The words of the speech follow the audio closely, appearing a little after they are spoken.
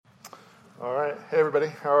All right. Hey, everybody.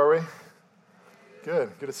 How are we? Good.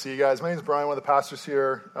 Good to see you guys. My name is Brian, one of the pastors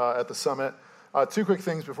here at the Summit. Two quick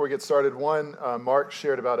things before we get started. One, Mark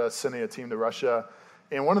shared about us sending a team to Russia.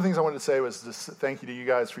 And one of the things I wanted to say was just thank you to you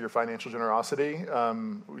guys for your financial generosity.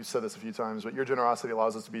 We've said this a few times, but your generosity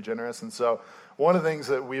allows us to be generous. And so one of the things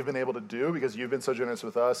that we've been able to do, because you've been so generous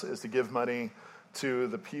with us, is to give money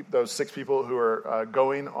to those 6 people who are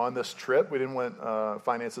going on this trip. We didn't want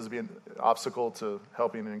finances to be an obstacle to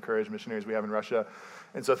helping and encourage missionaries we have in Russia.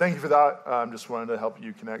 And so thank you for that. Just wanted to help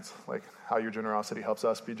you connect like how your generosity helps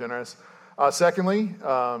us be generous. Secondly,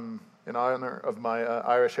 in honor of my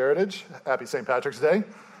Irish heritage, happy St. Patrick's Day.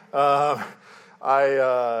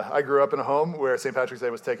 I grew up in a home where St. Patrick's Day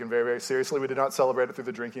was taken very, very seriously. We did not celebrate it through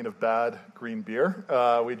the drinking of bad green beer.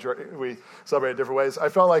 We celebrated different ways. I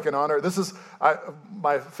felt like an honor.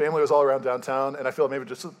 My family was all around downtown, and I feel like maybe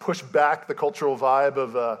just to push back the cultural vibe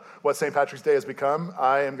of what St. Patrick's Day has become.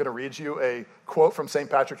 I am going to read you a quote from St.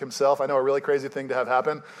 Patrick himself. I know a really crazy thing to have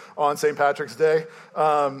happen on St. Patrick's Day.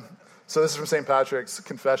 So this is from St. Patrick's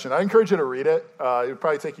Confession. I encourage you to read it. It would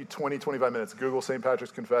probably take you 20, 25 minutes. Google St.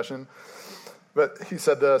 Patrick's Confession. But he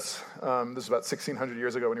said this is about 1,600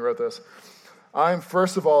 years ago when he wrote this. I am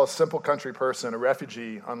first of all a simple country person, a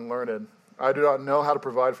refugee, unlearned. I do not know how to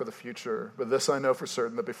provide for the future, but this I know for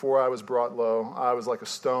certain, that before I was brought low, I was like a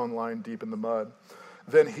stone lying deep in the mud.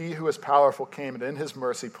 Then he who is powerful came and in his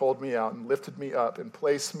mercy pulled me out and lifted me up and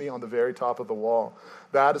placed me on the very top of the wall.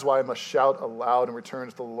 That is why I must shout aloud and return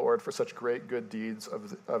to the Lord for such great good deeds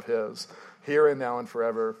of his, here and now and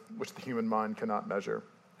forever, which the human mind cannot measure.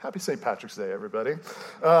 Happy St. Patrick's Day, everybody.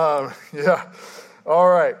 Yeah. All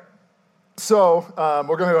right. So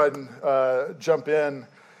we're going to go ahead and jump in.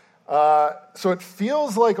 So it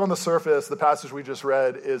feels like on the surface, the passage we just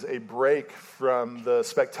read is a break from the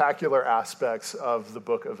spectacular aspects of the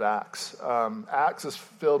book of Acts. Acts is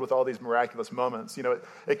filled with all these miraculous moments. You know,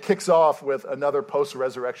 it kicks off with another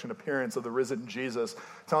post-resurrection appearance of the risen Jesus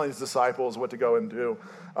telling his disciples what to go and do.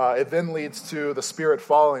 It then leads to the Spirit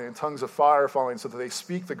falling and tongues of fire falling so that they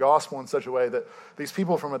speak the gospel in such a way that these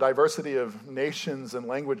people from a diversity of nations and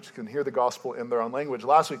language can hear the gospel in their own language.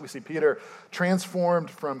 Last week we see Peter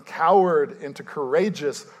transformed from coward into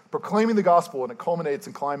courageous, proclaiming the gospel, and it culminates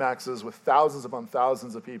and climaxes with thousands upon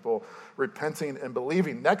thousands of people repenting and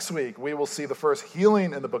believing. Next week, we will see the first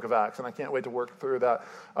healing in the book of Acts, and I can't wait to work through that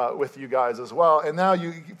with you guys as well. And now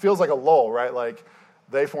it feels like a lull, right? Like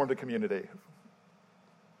they formed a community.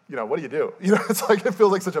 You know, what do you do? You know, it's like it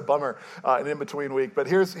feels like such a bummer, an in-between week. But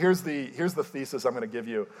here's the thesis I'm going to give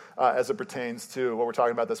you as it pertains to what we're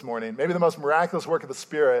talking about this morning. Maybe the most miraculous work of the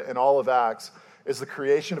Spirit in all of Acts is the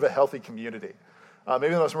creation of a healthy community.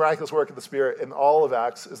 Maybe the most miraculous work of the Spirit in all of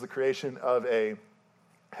Acts is the creation of a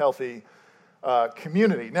healthy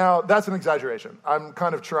community. Now, that's an exaggeration. I'm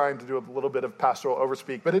kind of trying to do a little bit of pastoral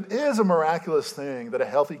overspeak, but it is a miraculous thing that a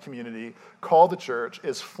healthy community called the church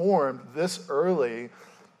is formed this early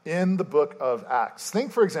in the book of Acts.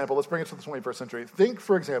 Think, for example, let's bring it to the 21st century. Think,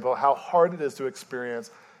 for example, how hard it is to experience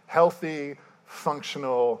healthy,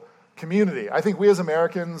 functional community. I think we as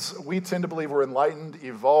Americans, we tend to believe we're enlightened,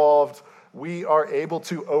 evolved. We are able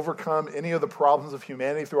to overcome any of the problems of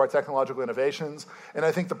humanity through our technological innovations. And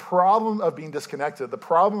I think the problem of being disconnected, the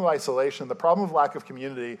problem of isolation, the problem of lack of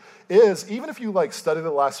community is, even if you study the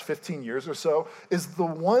last 15 years or so, is the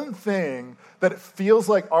one thing that it feels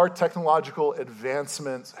like our technological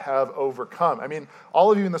advancements have overcome. I mean,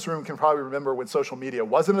 all of you in this room can probably remember when social media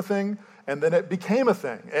wasn't a thing, and then it became a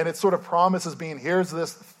thing. And it sort of promises being, here's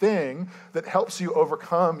this thing that helps you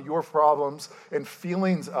overcome your problems and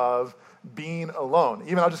feelings of being alone.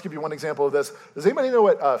 Even I'll just give you one example of this. Does anybody know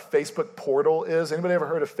what Facebook Portal is? Anybody ever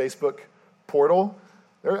heard of Facebook Portal?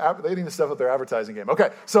 They need to step up their advertising game.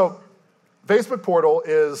 Okay, so Facebook Portal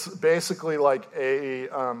is basically like a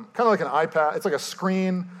kind of like an iPad. It's like a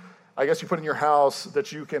screen, I guess you put in your house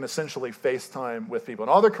that you can essentially FaceTime with people.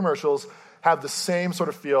 And all their commercials have the same sort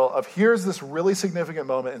of feel of here's this really significant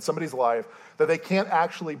moment in somebody's life that they can't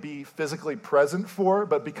actually be physically present for,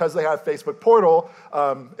 but because they have Facebook Portal,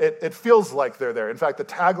 it feels like they're there. In fact, the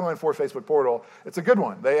tagline for Facebook Portal, it's a good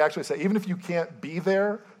one. They actually say, even if you can't be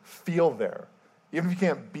there, feel there. Even if you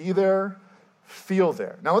can't be there, feel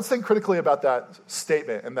there. Now, let's think critically about that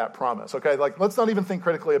statement and that promise, okay? Let's not even think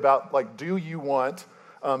critically about, do you want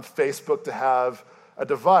Facebook to have a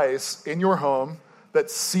device in your home that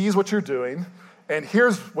sees what you're doing and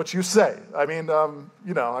here's what you say. I mean,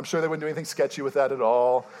 I'm sure they wouldn't do anything sketchy with that at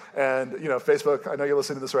all. And, Facebook, I know you're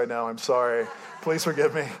listening to this right now. I'm sorry. Please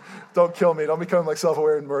forgive me. Don't kill me. Don't become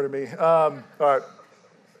self-aware and murder me. All right.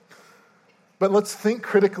 But let's think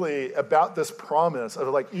critically about this promise of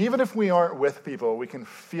like, even if we aren't with people, we can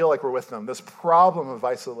feel like we're with them. This problem of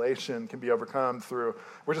isolation can be overcome through,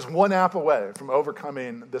 we're just one app away from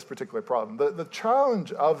overcoming this particular problem. The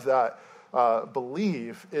challenge of that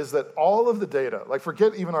belief is that all of the data, like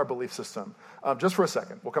forget even our belief system, just for a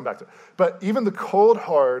second, we'll come back to it. But even the cold,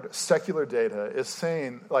 hard, secular data is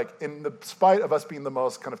saying, like, in the spite of us being the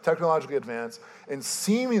most kind of technologically advanced and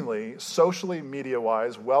seemingly socially,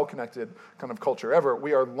 media-wise, well-connected kind of culture ever,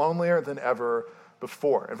 we are lonelier than ever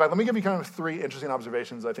before. In fact, let me give you kind of 3 interesting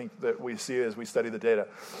observations I think that we see as we study the data.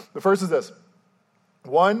 The first is this.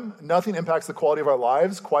 1, nothing impacts the quality of our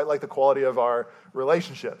lives quite like the quality of our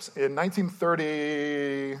relationships. In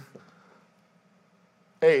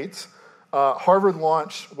 1938, Harvard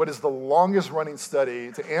launched what is the longest running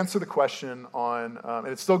study to answer the question on, and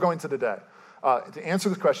it's still going to today, to answer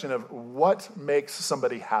the question of what makes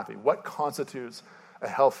somebody happy, what constitutes a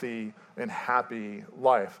healthy and happy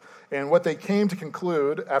life. And what they came to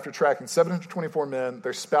conclude after tracking 724 men,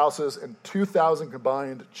 their spouses, and 2,000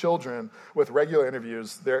 combined children with regular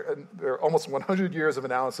interviews, their almost 100 years of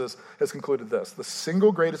analysis has concluded this. The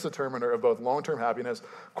single greatest determiner of both long-term happiness,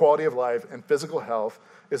 quality of life, and physical health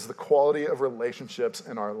is the quality of relationships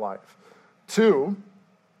in our life. 2,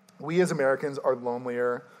 we as Americans are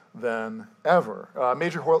lonelier than ever. A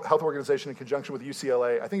major health organization in conjunction with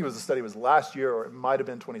UCLA, I think the study was last year or it might have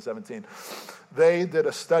been 2017, they did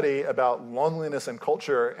a study about loneliness and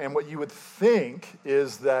culture, and what you would think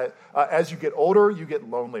is that as you get older, you get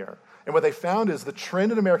lonelier. And what they found is the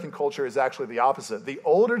trend in American culture is actually the opposite. The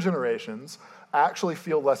older generations actually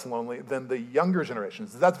feel less lonely than the younger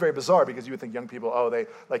generations. That's very bizarre because you would think young people, they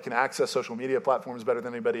can access social media platforms better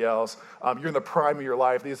than anybody else. You're in the prime of your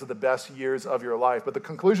life. These are the best years of your life. But the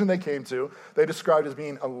conclusion they came to, they described as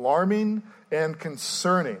being alarming and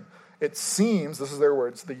concerning. It seems, this is their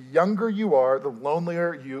words, the younger you are, the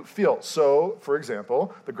lonelier you feel. So, for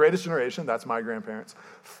example, the greatest generation, that's my grandparents,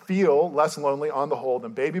 feel less lonely on the whole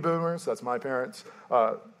than baby boomers, that's my parents.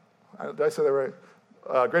 Did I say that right?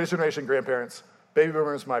 Greatest generation, grandparents, baby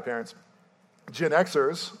boomers, my parents. Gen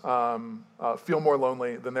Xers feel more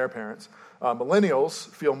lonely than their parents. Millennials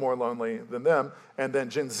feel more lonely than them. And then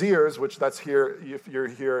Gen Zers, which that's here, if you're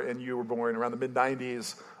here and you were born around the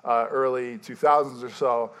mid-90s, early 2000s or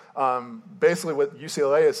so, basically what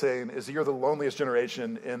UCLA is saying is you're the loneliest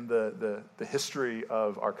generation in the history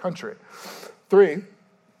of our country. 3,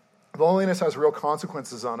 loneliness has real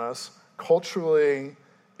consequences on us culturally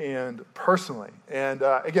and personally. And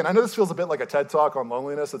again, I know this feels a bit like a TED Talk on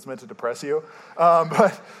loneliness that's meant to depress you,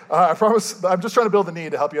 but I promise I'm just trying to build the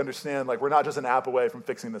need to help you understand, like, we're not just an app away from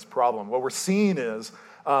fixing this problem. What we're seeing is,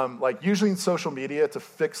 usually in social media to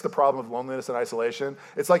fix the problem of loneliness and isolation,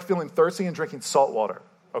 it's like feeling thirsty and drinking salt water,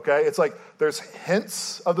 okay? It's like there's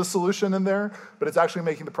hints of the solution in there, but it's actually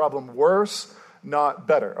making the problem worse, not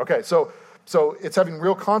better. Okay, so it's having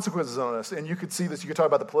real consequences on us. And you could see this. You could talk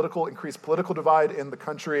about the increased political divide in the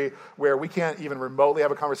country where we can't even remotely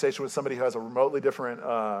have a conversation with somebody who has a remotely different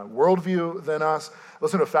worldview than us.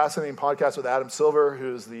 Listen to a fascinating podcast with Adam Silver,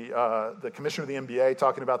 who's the commissioner of the NBA,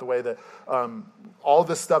 talking about the way that all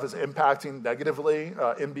this stuff is impacting negatively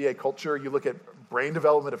NBA culture. You look at brain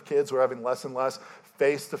development of kids who are having less and less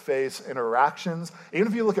face-to-face interactions. Even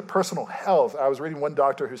if you look at personal health, I was reading one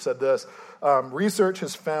doctor who said this, research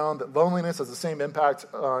has found that loneliness has the same impact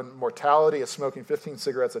on mortality as smoking 15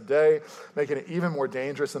 cigarettes a day, making it even more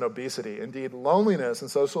dangerous than obesity. Indeed, loneliness and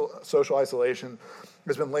social isolation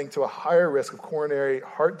has been linked to a higher risk of coronary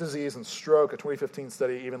heart disease and stroke. A 2015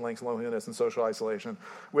 study even links loneliness and social isolation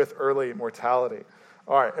with early mortality.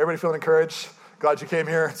 All right, everybody feeling encouraged? Glad you came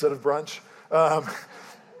here instead of brunch.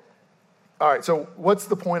 All right, so what's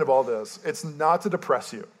the point of all this? It's not to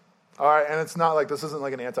depress you. All right, and it's not like, this isn't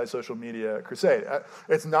like an anti-social media crusade.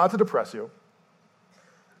 It's not to depress you.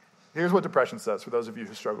 Here's what depression says for those of you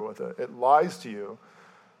who struggle with it. It lies to you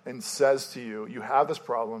and says to you, you have this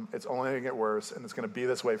problem, it's only going to get worse, and it's going to be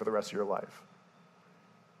this way for the rest of your life.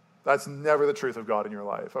 That's never the truth of God in your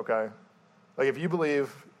life, okay? Like, if you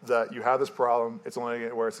believe that you have this problem, it's only going to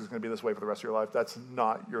get worse, it's going to be this way for the rest of your life, that's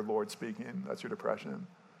not your Lord speaking, that's your depression.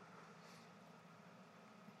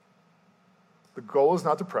 The goal is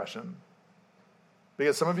not depression.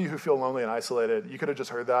 Because some of you who feel lonely and isolated, you could have just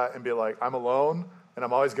heard that and be like, I'm alone, and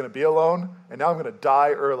I'm always going to be alone, and now I'm going to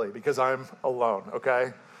die early because I'm alone,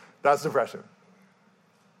 okay? That's depression.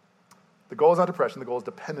 The goal is not depression, the goal is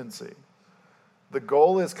dependency. The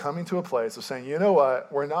goal is coming to a place of saying, you know what,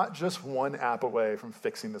 we're not just one app away from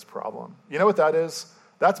fixing this problem. You know what that is?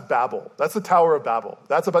 That's Babel. That's the Tower of Babel.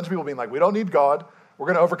 That's a bunch of people being like, we don't need God, we're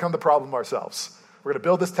going to overcome the problem ourselves. We're going to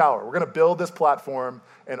build this tower. We're going to build this platform,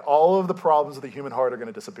 and all of the problems of the human heart are going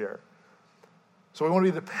to disappear. So we want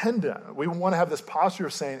to be dependent. We want to have this posture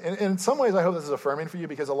of saying, and in some ways I hope this is affirming for you,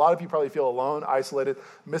 because a lot of you probably feel alone, isolated,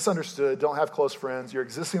 misunderstood, don't have close friends. You're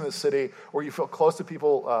existing in the city where you feel close to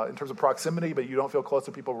people in terms of proximity, but you don't feel close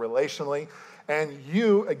to people relationally. And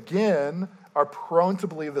you, again, are prone to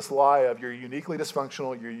believe this lie of you're uniquely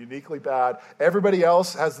dysfunctional, you're uniquely bad. Everybody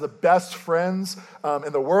else has the best friends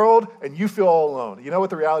in the world, and you feel all alone. You know what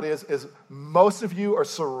the reality is most of you are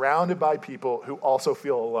surrounded by people who also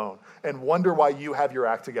feel alone and wonder why you have your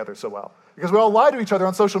act together so well. Because we all lie to each other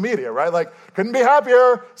on social media, right? Like, couldn't be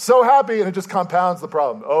happier, so happy, and it just compounds the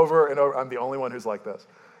problem over and over. I'm the only one who's like this.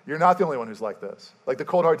 You're not the only one who's like this. Like the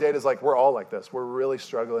cold hard data is like, we're all like this. We're really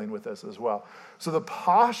struggling with this as well. So the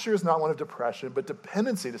posture is not one of depression, but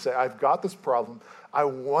dependency to say, I've got this problem. I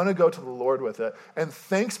want to go to the Lord with it. And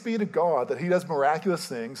thanks be to God that he does miraculous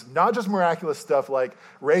things, not just miraculous stuff like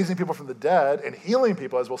raising people from the dead and healing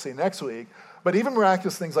people, as we'll see next week, but even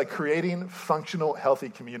miraculous things like creating functional, healthy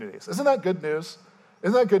communities. Isn't that good news?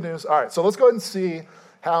 Isn't that good news? All right, so let's go ahead and see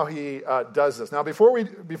how he does this. Now, before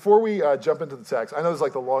we jump into the text, I know this is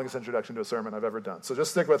like the longest introduction to a sermon I've ever done, so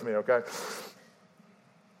just stick with me, okay?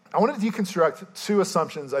 I want to deconstruct two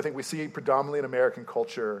assumptions I think we see predominantly in American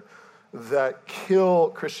culture that kill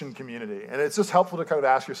Christian community. And it's just helpful to kind of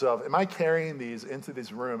ask yourself, am I carrying these into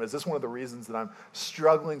this room? Is this one of the reasons that I'm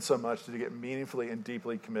struggling so much to get meaningfully and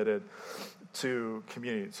deeply committed to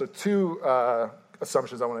community? So two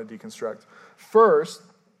assumptions I want to deconstruct. First,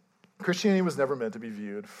 Christianity was never meant to be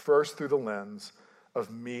viewed first through the lens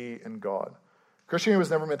of me and God. Christianity was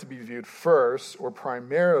never meant to be viewed first or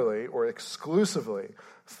primarily or exclusively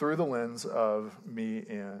through the lens of me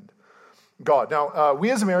and God. Now, we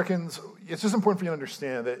as Americans, it's just important for you to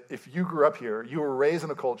understand that if you grew up here, you were raised in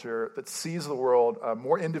a culture that sees the world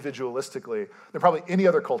more individualistically than probably any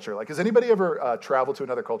other culture. Like, has anybody ever traveled to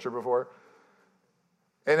another culture before?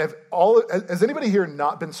 And has anybody here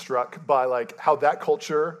not been struck by like how that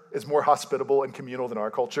culture is more hospitable and communal than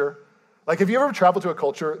our culture? Like, have you ever traveled to a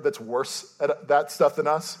culture that's worse at that stuff than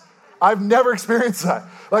us? I've never experienced that.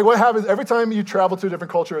 Like, what happens every time you travel to a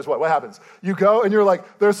different culture is what? What happens? You go and you're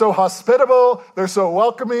like, they're so hospitable, they're so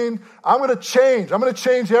welcoming. I'm going to change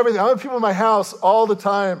everything. I want people in my house all the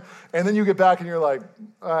time. And then you get back and you're like,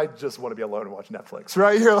 I just want to be alone and watch Netflix,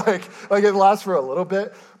 right? You're like it lasts for a little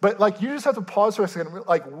bit. But like, you just have to pause for a second.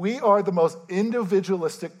 Like, we are the most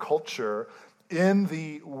individualistic culture in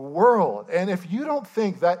the world. And if you don't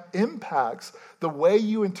think that impacts the way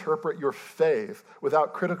you interpret your faith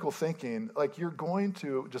without critical thinking, like, you're going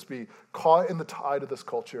to just be caught in the tide of this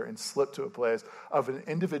culture and slip to a place of an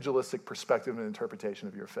individualistic perspective and interpretation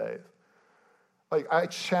of your faith. Like, I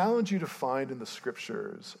challenge you to find in the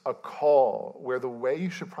scriptures a call where the way you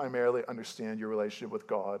should primarily understand your relationship with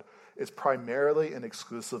God is primarily and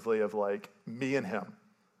exclusively of like me and him.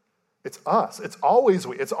 It's us. It's always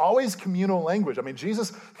we. It's always communal language. I mean,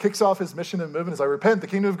 Jesus kicks off his mission and movement as I repent. The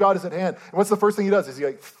kingdom of God is at hand. And what's the first thing he does? Is he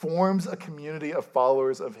like forms a community of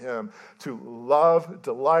followers of him to love,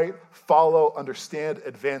 delight, follow, understand,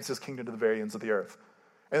 advance his kingdom to the very ends of the earth.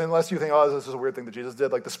 And unless you think, oh, this is a weird thing that Jesus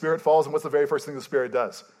did, like the Spirit falls, and what's the very first thing the Spirit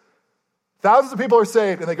does? Thousands of people are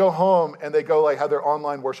saved, and they go home, and they go like have their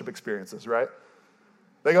online worship experiences, right?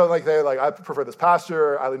 They're like, I prefer this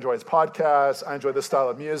pastor, I enjoy his podcast, I enjoy this style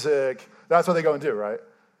of music. That's what they go and do, right?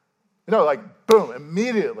 You know, like, boom,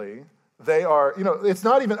 immediately they are, you know, it's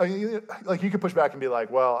not even, like, you could push back and be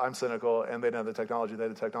like, well, I'm cynical, and they didn't have the technology, they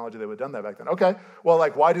had the technology, they would have done that back then. Okay, well,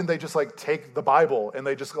 like, why didn't they just, like, take the Bible, and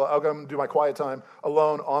they just go, I'm going to do my quiet time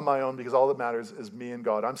alone on my own, because all that matters is me and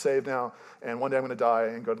God. I'm saved now, and one day I'm going to die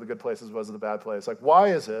and go to the good place as well as the bad place. Like, why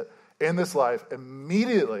is it in this life,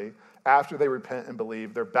 immediately after they repent and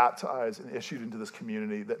believe, they're baptized and issued into this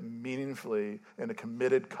community that meaningfully, in a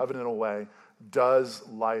committed, covenantal way, does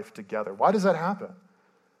life together? Why does that happen?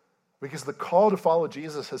 Because the call to follow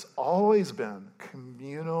Jesus has always been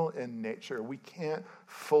communal in nature. We can't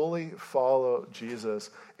fully follow Jesus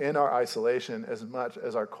in our isolation as much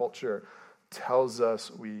as our culture tells us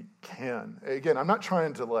we can. Again, I'm not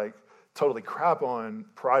trying to like totally crap on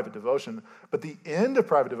private devotion, but the end of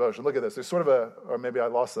private devotion, look at this. There's sort of or maybe I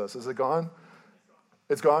lost this. Is it gone?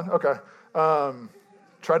 It's gone? Okay.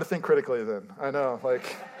 Try to think critically then. I know,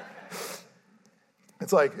 like,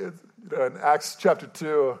 it's like in Acts chapter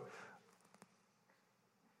 2,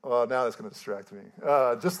 well, now that's going to distract me.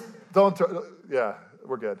 Just don't, yeah,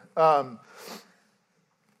 we're good.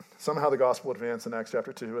 Somehow the gospel advanced in Acts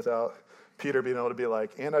chapter 2 without Peter being able to be like,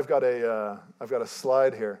 and I've got a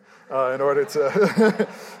slide here in order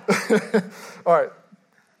to. All right,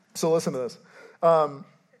 so listen to this.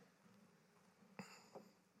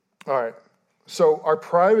 All right. So our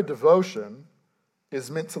private devotion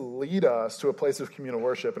is meant to lead us to a place of communal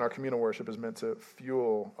worship, and our communal worship is meant to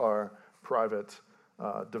fuel our private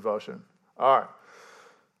devotion. All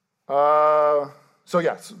right. So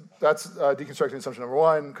yes, that's deconstructing assumption number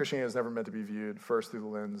one. Christianity is never meant to be viewed first through the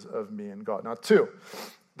lens of me and God. Now, two,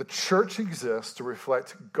 the church exists to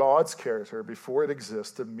reflect God's character before it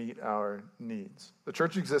exists to meet our needs. The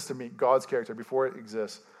church exists to meet God's character before it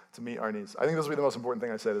exists to meet our needs. I think this will be the most important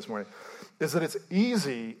thing I say this morning, is that it's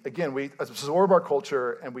easy, again, we absorb our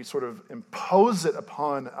culture and we sort of impose it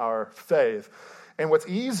upon our faith. And what's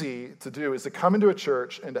easy to do is to come into a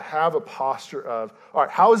church and to have a posture of, all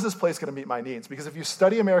right, how is this place going to meet my needs? Because if you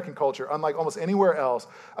study American culture, unlike almost anywhere else,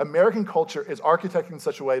 American culture is architected in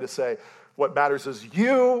such a way to say, what matters is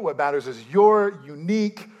you, what matters is your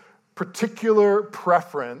unique, particular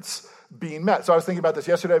preference being met. So I was thinking about this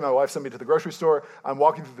yesterday. My wife sent me to the grocery store. I'm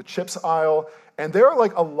walking through the chips aisle, and there are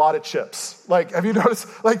like a lot of chips. Like, have you noticed?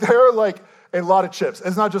 Like, there are like a lot of chips.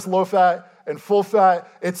 It's not just low fat and full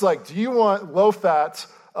fat. It's like, do you want low fat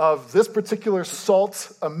of this particular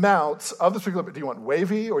salt amount of this particular, do you want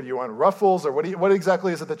wavy or do you want Ruffles or what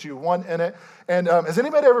exactly is it that you want in it? And has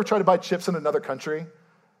anybody ever tried to buy chips in another country?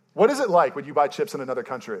 What is it like when you buy chips in another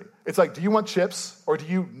country? It's like, do you want chips or do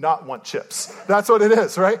you not want chips? That's what it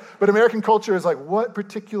is, right? But American culture is like, what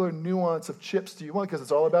particular nuance of chips do you want? Because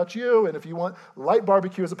it's all about you. And if you want light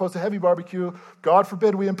barbecue as opposed to heavy barbecue, God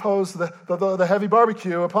forbid we impose the heavy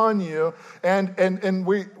barbecue upon you. And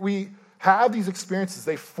we have these experiences.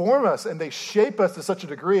 They form us and they shape us to such a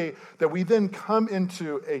degree that we then come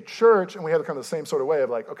into a church and we have kind of the same sort of way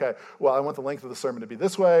of like, okay, well, I want the length of the sermon to be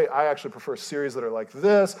this way. I actually prefer series that are like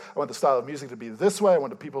this. I want the style of music to be this way. I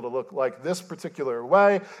want the people to look like this particular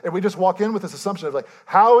way. And we just walk in with this assumption of like,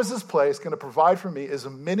 how is this place going to provide for me as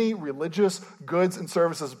many religious goods and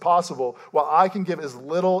services as possible while I can give as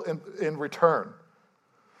little in return?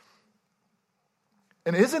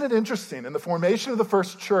 And isn't it interesting, in the formation of the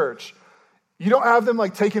first church, you don't have them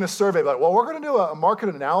like taking a survey, like, well, we're going to do a market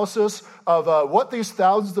analysis of what these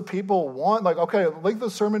thousands of people want. Like, okay, length of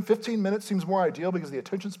the sermon, 15 minutes seems more ideal because the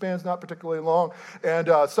attention span is not particularly long. And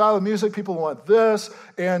style of music, people want this.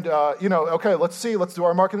 And, okay, let's do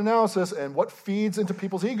our market analysis and what feeds into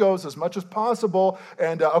people's egos as much as possible.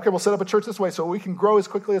 And, okay, we'll set up a church this way so we can grow as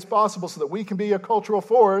quickly as possible so that we can be a cultural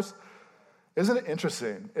force. Isn't it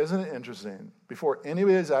interesting? Before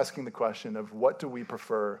anybody is asking the question of what do we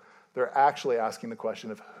prefer, they're actually asking the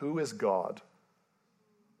question of who is God?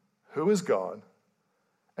 Who is God?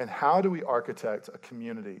 And how do we architect a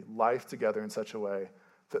community, life together in such a way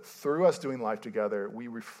that through us doing life together, we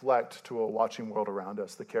reflect to a watching world around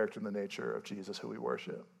us the character and the nature of Jesus who we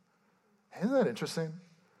worship? Isn't that interesting?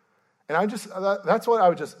 And this is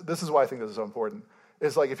why I think this is so important.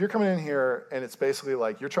 Is like if you're coming in here and it's basically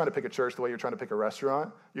like you're trying to pick a church the way you're trying to pick a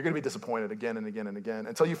restaurant, you're going to be disappointed again and again and again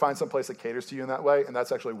until you find some place that caters to you in that way, and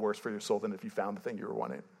that's actually worse for your soul than if you found the thing you were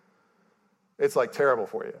wanting. It's like terrible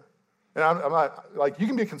for you. And I'm not, like, you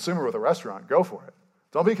can be a consumer with a restaurant, go for it.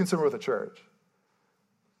 Don't be a consumer with a church.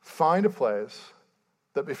 Find a place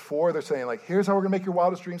that before they're saying like, here's how we're going to make your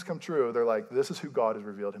wildest dreams come true, they're like, this is who God has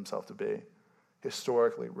revealed himself to be.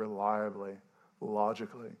 Historically, reliably,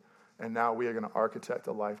 logically. And now we are going to architect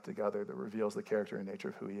a life together that reveals the character and nature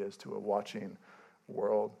of who he is to a watching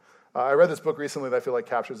world. I read this book recently that I feel like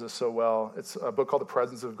captures this so well. It's a book called The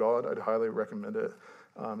Presence of God. I'd highly recommend it.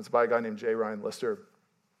 It's by a guy named J. Ryan Lister.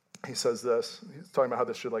 He says this. He's talking about how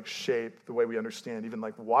this should like shape the way we understand, even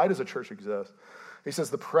like why does a church exist? He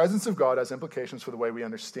says, the presence of God has implications for the way we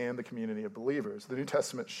understand the community of believers. The New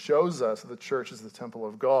Testament shows us that the church is the temple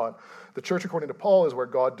of God. The church, according to Paul, is where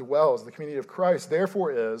God dwells. The community of Christ,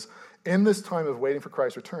 therefore, is, in this time of waiting for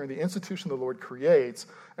Christ's return, the institution the Lord creates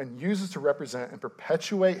and uses to represent and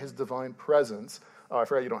perpetuate his divine presence. Oh, I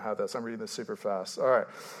forgot you don't have this. I'm reading this super fast. All right.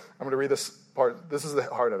 I'm going to read this part. This is the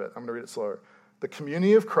heart of it. I'm going to read it slower. The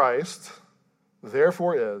community of Christ,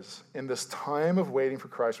 therefore, is, in this time of waiting for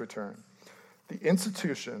Christ's return, the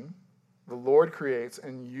institution the Lord creates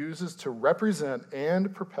and uses to represent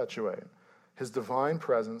and perpetuate his divine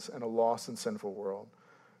presence in a lost and sinful world.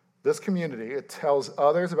 This community, it tells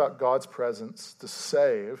others about God's presence to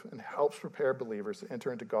save and helps prepare believers to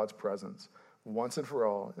enter into God's presence once and for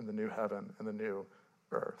all in the new heaven and the new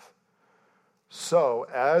earth. So,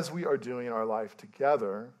 as we are doing our life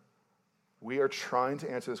together, we are trying to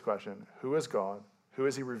answer this question, who is God? Who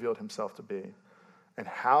has he revealed himself to be? And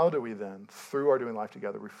how do we then, through our doing life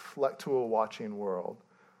together, reflect to a watching world,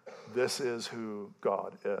 this is who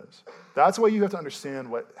God is? That's why you have to understand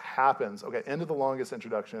what happens. Okay, end of the longest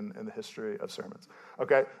introduction in the history of sermons.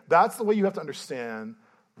 Okay, that's the way you have to understand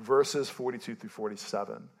verses 42 through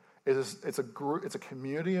 47. It's a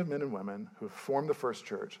community of men and women who have formed the first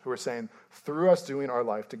church, who are saying, through us doing our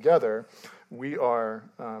life together, we are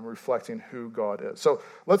reflecting who God is. So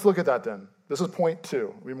let's look at that then. This is point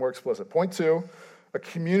 2. We'll be more explicit. Point 2, a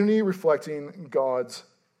community reflecting God's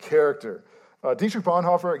character. Dietrich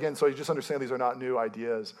Bonhoeffer, again, so you just understand these are not new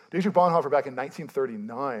ideas. Dietrich Bonhoeffer back in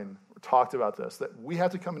 1939 talked about this, that we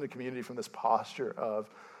have to come into community from this posture of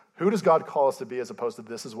who does God call us to be as opposed to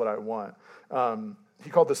this is what I want. He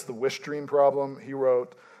called this the wish dream problem. He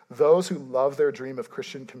wrote, those who love their dream of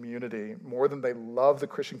Christian community more than they love the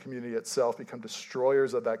Christian community itself become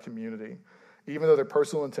destroyers of that community, even though their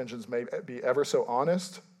personal intentions may be ever so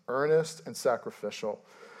honest, earnest, and sacrificial.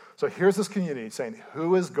 So here's this community saying,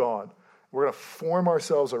 who is God? We're going to form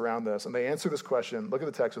ourselves around this. And they answer this question, look at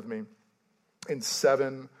the text with me, in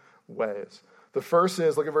 7 ways. The first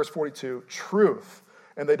is, look at verse 42, truth.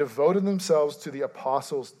 And they devoted themselves to the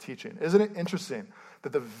apostles' teaching. Isn't it interesting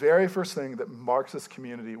that the very first thing that marks this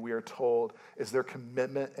community, we are told, is their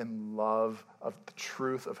commitment and love of the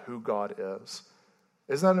truth of who God is?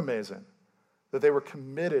 Isn't that amazing? That they were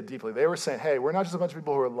committed deeply. They were saying, hey, we're not just a bunch of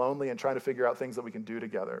people who are lonely and trying to figure out things that we can do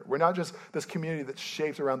together. We're not just this community that's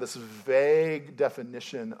shaped around this vague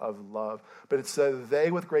definition of love, but it's that they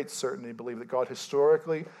with great certainty believe that God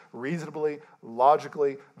historically, reasonably,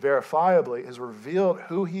 logically, verifiably has revealed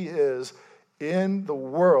who he is in the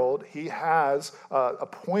world. He has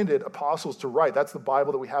appointed apostles to write. That's the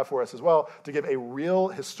Bible that we have for us as well, to give a real,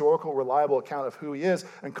 historical, reliable account of who he is.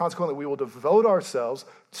 And consequently, we will devote ourselves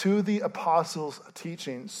to the apostles'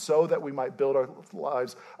 teaching so that we might build our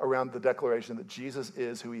lives around the declaration that Jesus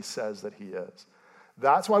is who he says that he is.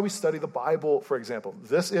 That's why we study the Bible, for example.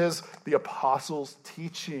 This is the apostles'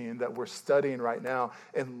 teaching that we're studying right now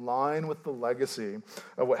in line with the legacy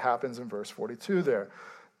of what happens in verse 42 there.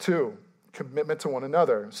 2, commitment to one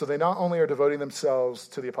another. So they not only are devoting themselves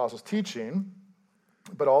to the apostles' teaching,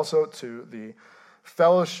 but also to the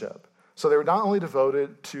fellowship. So they were not only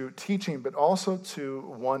devoted to teaching, but also to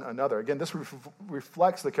one another. Again, this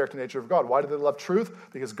reflects the character and nature of God. Why do they love truth?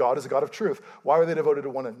 Because God is a God of truth. Why are they devoted to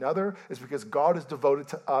one another? It's because God is devoted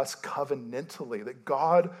to us covenantally, that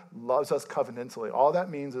God loves us covenantally. All that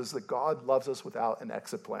means is that God loves us without an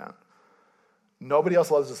exit plan. Nobody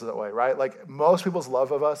else loves us that way, right? Like, most people's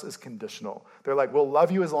love of us is conditional. They're like, we'll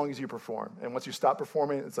love you as long as you perform. And once you stop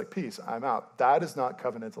performing, it's like, peace, I'm out. That is not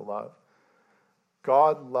covenantal love.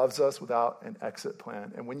 God loves us without an exit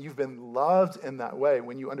plan. And when you've been loved in that way,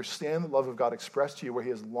 when you understand the love of God expressed to you, where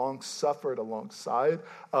he has long suffered alongside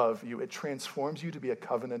of you, it transforms you to be a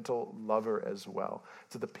covenantal lover as well,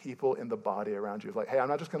 to the people in the body around you. Like, hey, I'm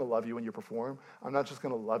not just going to love you when you perform. I'm not just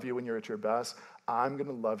going to love you when you're at your best. I'm going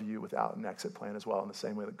to love you without an exit plan as well, in the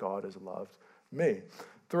same way that God has loved me.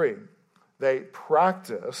 3, they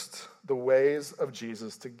practiced the ways of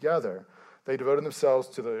Jesus together. They devoted themselves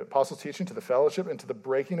to the apostles' teaching, to the fellowship, and to the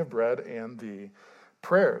breaking of bread and the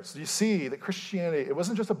prayers. You see that Christianity, it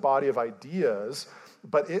wasn't just a body of ideas,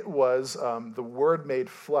 but it was the word made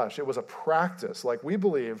flesh. It was a practice. Like, we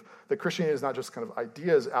believe that Christianity is not just kind of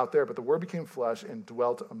ideas out there, but the word became flesh and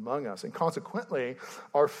dwelt among us. And consequently,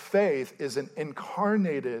 our faith is an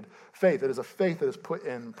incarnated faith. It is a faith that is put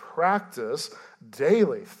in practice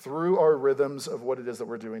daily through our rhythms of what it is that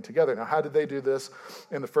we're doing together. Now, how did they do this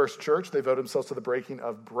in the first church? They devoted themselves to the breaking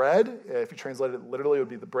of bread. If you translate it literally, it would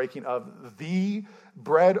be the breaking of the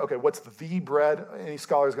bread. Okay, what's the bread? Any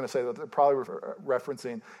scholar is going to say that they're probably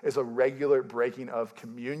referencing is a regular breaking of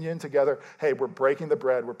communion together. Hey, we're breaking the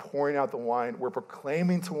bread. We're pouring out the wine. We're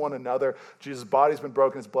proclaiming to one another Jesus' body's been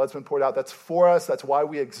broken. His blood's been poured out. That's for us. That's why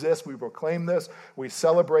we exist. We proclaim this. We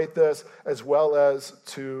celebrate this, as well as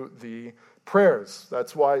to the prayers.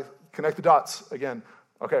 That's why, connect the dots again.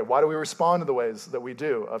 Okay, why do we respond in the ways that we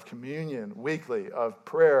do of communion weekly, of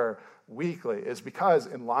prayer weekly? Is because,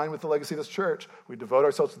 in line with the legacy of this church, we devote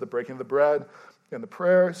ourselves to the breaking of the bread and the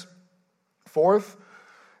prayers. 4th,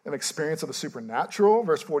 an experience of the supernatural.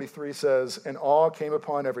 Verse 43 says, and awe came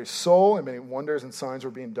upon every soul, and many wonders and signs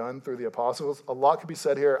were being done through the apostles. A lot could be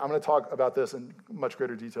said here. I'm going to talk about this in much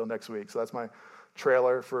greater detail next week. So that's my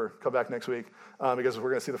trailer for come back next week, because we're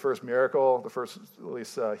going to see the first miracle, the first at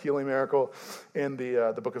least healing miracle in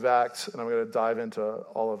the book of Acts, and I'm going to dive into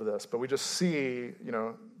all of this. But we just see,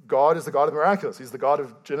 God is the God of the miraculous. He's the God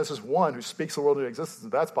of Genesis 1 who speaks the world into existence.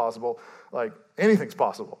 If that's possible, like, anything's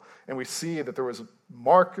possible. And we see that there was a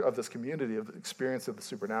mark of this community of the experience of the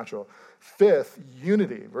supernatural. 5th,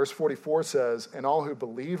 unity. Verse 44 says, and all who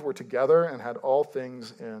believed were together and had all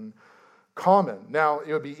things in common. Now,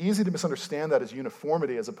 it would be easy to misunderstand that as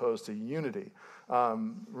uniformity as opposed to unity.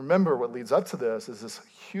 Remember, what leads up to this is this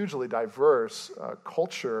hugely diverse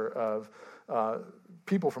culture of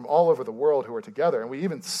people from all over the world who are together. And we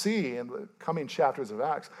even see in the coming chapters of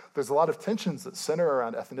Acts, there's a lot of tensions that center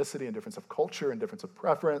around ethnicity and difference of culture and difference of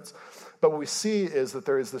preference. But what we see is that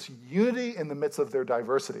there is this unity in the midst of their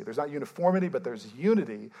diversity. There's not uniformity, but there's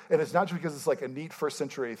unity. And it's not just because it's like a neat first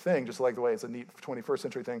century thing, just like the way it's a neat 21st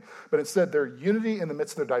century thing, but instead their unity in the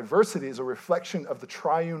midst of their diversity is a reflection of the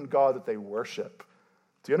triune God that they worship.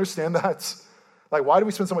 Do you understand that? Like, why did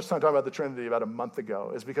we spend so much time talking about the Trinity about a month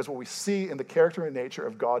ago? Is because what we see in the character and nature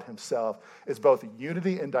of God himself is both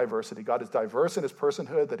unity and diversity. God is diverse in his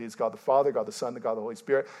personhood, that he's God the Father, God the Son, God the Holy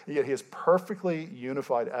Spirit, and yet he is perfectly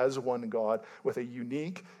unified as one God with a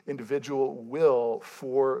unique individual will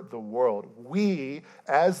for the world. We,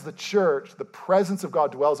 as the church, the presence of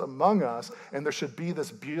God dwells among us, and there should be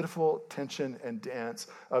this beautiful tension and dance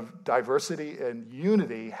of diversity and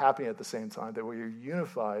unity happening at the same time, that we are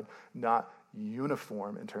unified, not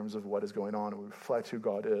uniform in terms of what is going on, and we reflect who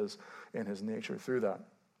God is and his nature through that.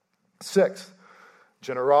 6,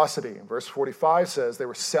 generosity. Verse 45 says, they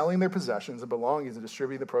were selling their possessions and belongings and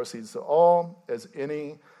distributing the proceeds to all as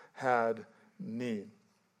any had need.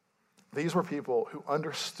 These were people who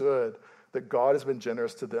understood that God has been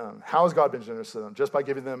generous to them. How has God been generous to them? Just by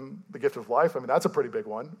giving them the gift of life? I mean, that's a pretty big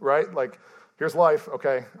one, right? Like, here's life.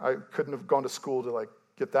 Okay, I couldn't have gone to school to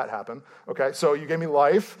get that happen. Okay, so you gave me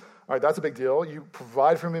life. All right, that's a big deal. You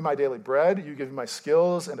provide for me my daily bread. You give me my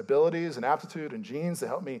skills and abilities and aptitude and genes to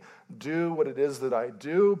help me do what it is that I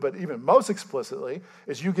do. But even most explicitly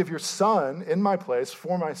is you give your son in my place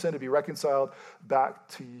for my sin to be reconciled back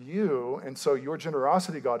to you. And so your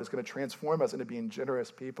generosity, God, is going to transform us into being generous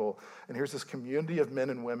people. And here's this community of men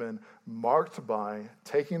and women marked by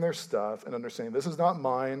taking their stuff and understanding this is not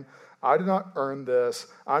mine. I did not earn this.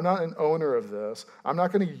 I'm not an owner of this. I'm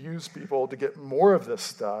not going to use people to get more of this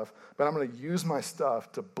stuff, but I'm going to use my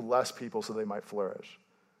stuff to bless people so they might flourish.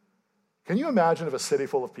 Can you imagine if a city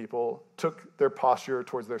full of people took their posture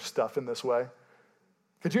towards their stuff in this way?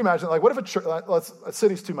 Could you imagine, what if a church, a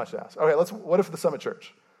city's too much to ask. Okay, what if the Summit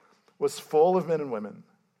Church was full of men and women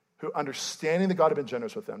who, understanding that God had been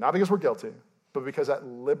generous with them, not because we're guilty, but because that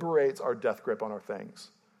liberates our death grip on our things.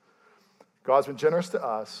 God's been generous to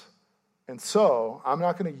us, and so I'm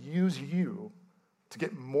not going to use you to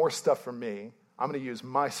get more stuff from me. I'm going to use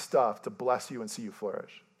my stuff to bless you and see you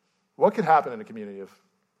flourish. What could happen in a community if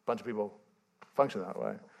a bunch of people function that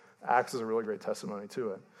way? Acts is a really great testimony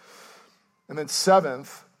to it. And then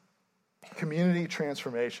 7th, community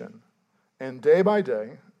transformation. And day by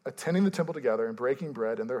day, attending the temple together and breaking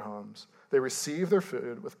bread in their homes, they receive their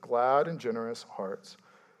food with glad and generous hearts,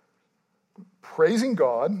 praising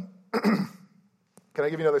God. Can I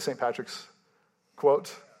give you another St. Patrick's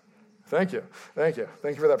quote? Thank you. Thank you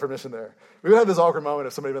for that permission there. We would have this awkward moment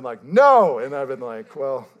if somebody had been like, no, and I've been like,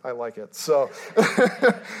 well, I like it. So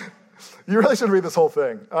you really should read this whole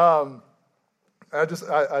thing. I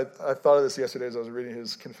thought of this yesterday as I was reading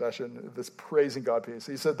his confession, this praising God piece.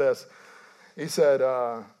 He said this. He said,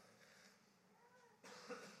 oh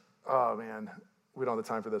man, we don't have the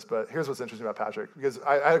time for this, but here's what's interesting about Patrick. Because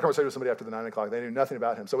I had a conversation with somebody after the 9 o'clock. They knew nothing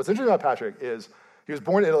about him. So what's interesting about Patrick is he was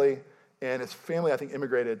born in Italy, and his family, I think,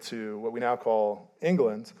 immigrated to what we now call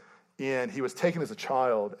England. And he was taken as a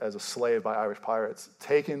child as a slave by Irish pirates,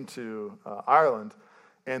 taken to Ireland,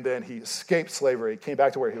 and then he escaped slavery, came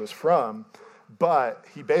back to where he was from, but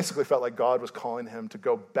he basically felt like God was calling him to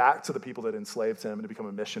go back to the people that enslaved him and to become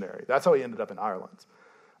a missionary. That's how he ended up in Ireland.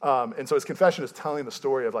 And so his confession is telling the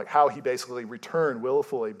story of how he basically returned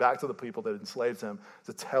willfully back to the people that enslaved him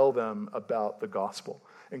to tell them about the gospel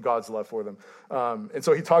and God's love for them. And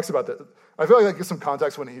so he talks about that. I feel like that gives some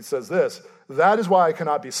context when he says this. That is why I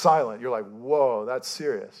cannot be silent. You're like, whoa, that's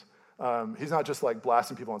serious. He's not just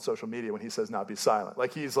blasting people on social media when he says not be silent.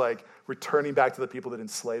 He's returning back to the people that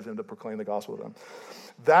enslaved him to proclaim the gospel to them.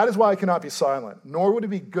 That is why I cannot be silent, nor would it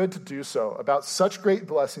be good to do so about such great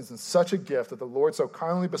blessings and such a gift that the Lord so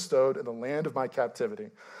kindly bestowed in the land of my captivity.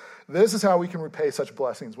 This is how we can repay such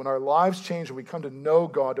blessings, when our lives change and we come to know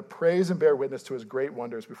God, to praise and bear witness to his great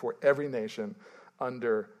wonders before every nation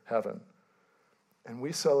under heaven. And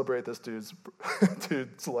we celebrate this dude's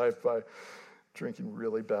life by drinking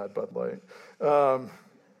really bad Bud Light.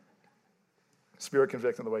 Spirit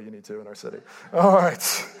convicting the way you need to in our city. All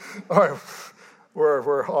right.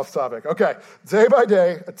 We're off topic. Okay. Day by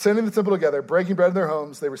day, attending the temple together, breaking bread in their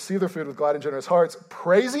homes, they receive their food with glad and generous hearts,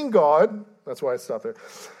 praising God. That's why I stopped there.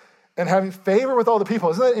 And having favor with all the people.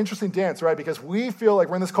 Isn't that an interesting dance, right? Because we feel like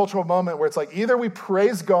we're in this cultural moment where it's either we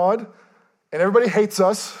praise God and everybody hates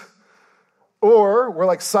us, or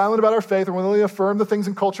we're silent about our faith and we only affirm the things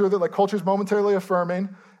in culture that culture's momentarily affirming,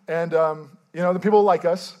 and the people like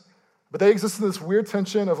us, but they exist in this weird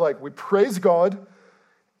tension of we praise God,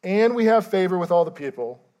 And we have favor with all the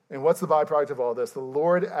people. And what's the byproduct of all this? The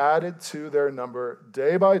Lord added to their number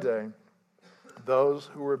day by day those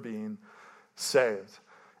who were being saved.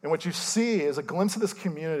 And what you see is a glimpse of this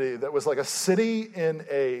community that was like a city in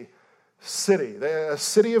a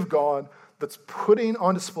city of God that's putting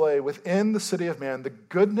on display within the city of man the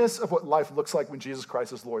goodness of what life looks like when Jesus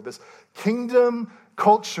Christ is Lord. This kingdom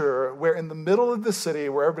culture where in the middle of the city,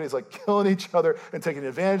 where everybody's like killing each other and taking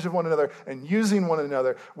advantage of one another and using one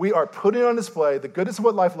another, we are putting on display the goodness of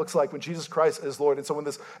what life looks like when Jesus Christ is Lord. And so when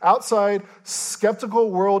this outside skeptical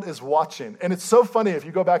world is watching, and it's so funny if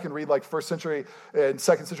you go back and read like first century and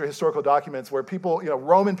second century historical documents where people,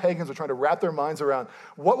 Roman pagans are trying to wrap their minds around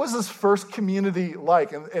what was this first community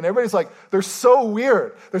like? And everybody's like, they're so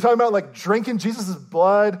weird. They're talking about like drinking Jesus'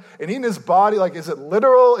 blood and eating his body. Like, is it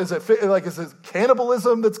literal? Is it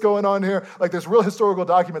cannibalism that's going on here? Like, there's real historical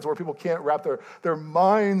documents where people can't wrap their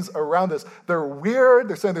minds around this. They're weird.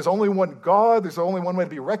 They're saying there's only one God. There's only one way to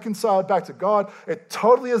be reconciled back to God. It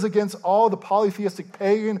totally is against all the polytheistic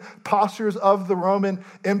pagan postures of the Roman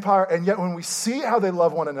Empire. And yet when we see how they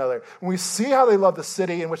love one another, when we see how they love the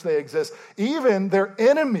city in which they exist, even their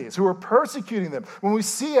enemies who are persecuting them, when we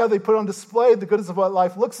see how they put on display the goodness of what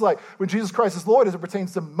life looks like when Jesus Christ is Lord as it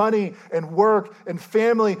pertains to money and work and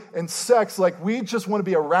family and sex, like we just want to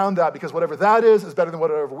be around that because whatever that is better than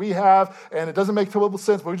whatever we have, and it doesn't make total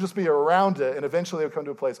sense, but we just be around it, and eventually it'll come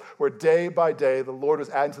to a place where day by day the Lord was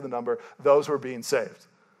adding to the number those who are being saved.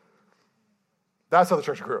 That's how the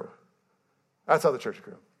church grew. That's how the church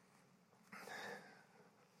grew.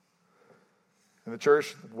 And the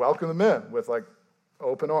church welcomed them in with like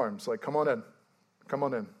open arms, like, come on in, come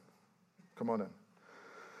on in, come on in.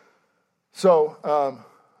 So,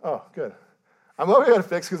 good. I'm glad we got it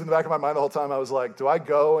fixed because in the back of my mind the whole time I was like, do I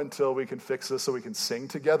go until we can fix this so we can sing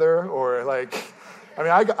together? Or like,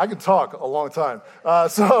 I can talk a long time.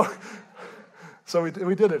 So we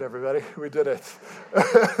did it, everybody. We did it.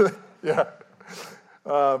 Yeah.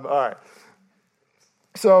 All right.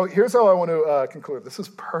 So here's how I want to conclude. This is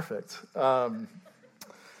perfect. I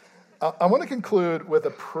want to conclude with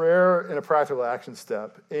a prayer and a practical action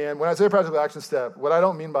step. And when I say a practical action step, what I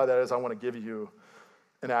don't mean by that is I want to give you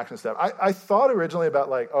an action step. I thought originally about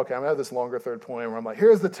like, okay, I'm going to have this longer third point where I'm like,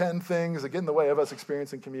 here's the 10 things that get in the way of us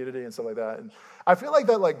experiencing community and stuff like that. And I feel like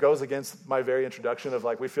that like goes against my very introduction of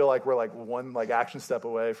like, we feel like we're like one like action step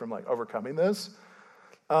away from like overcoming this.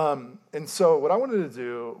 And so what I wanted to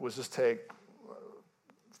do was just take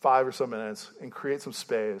 5 or so minutes and create some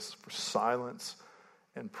space for silence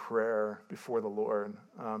and prayer before the Lord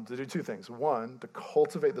to do 2 things. One, to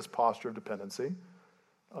cultivate this posture of dependency.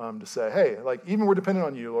 To say, hey, like, even we're dependent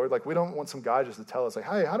on you, Lord. Like, we don't want some guy just to tell us, like,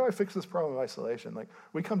 hey, how do I fix this problem of isolation? Like,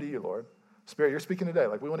 we come to you, Lord. Spirit, you're speaking today.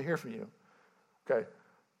 Like, we want to hear from you. Okay,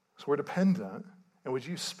 so we're dependent. And would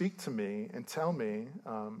you speak to me and tell me,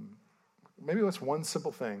 maybe what's one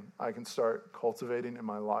simple thing I can start cultivating in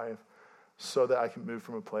my life so that I can move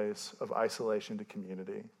from a place of isolation to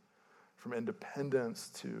community, from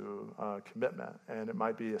independence to commitment. And it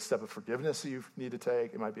might be a step of forgiveness that you need to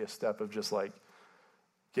take. It might be a step of just, like,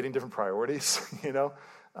 getting different priorities,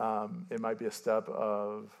 It might be a step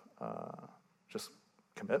of just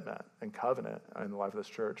commitment and covenant in the life of this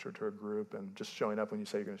church or to a group and just showing up when you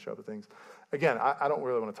say you're going to show up at things. Again, I don't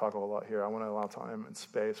really want to talk a whole lot here. I want to allow time and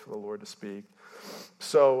space for the Lord to speak.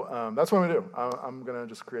 So that's what I'm going to do. I'm going to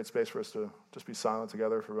just create space for us to just be silent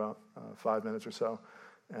together for about 5 minutes or so,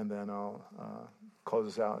 and then I'll close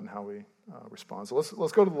us out and how we respond. So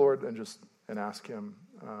let's go to the Lord and ask him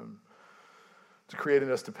to create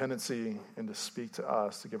in us dependency and to speak to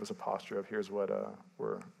us, to give us a posture of here's what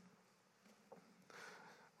we're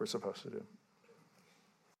supposed to do.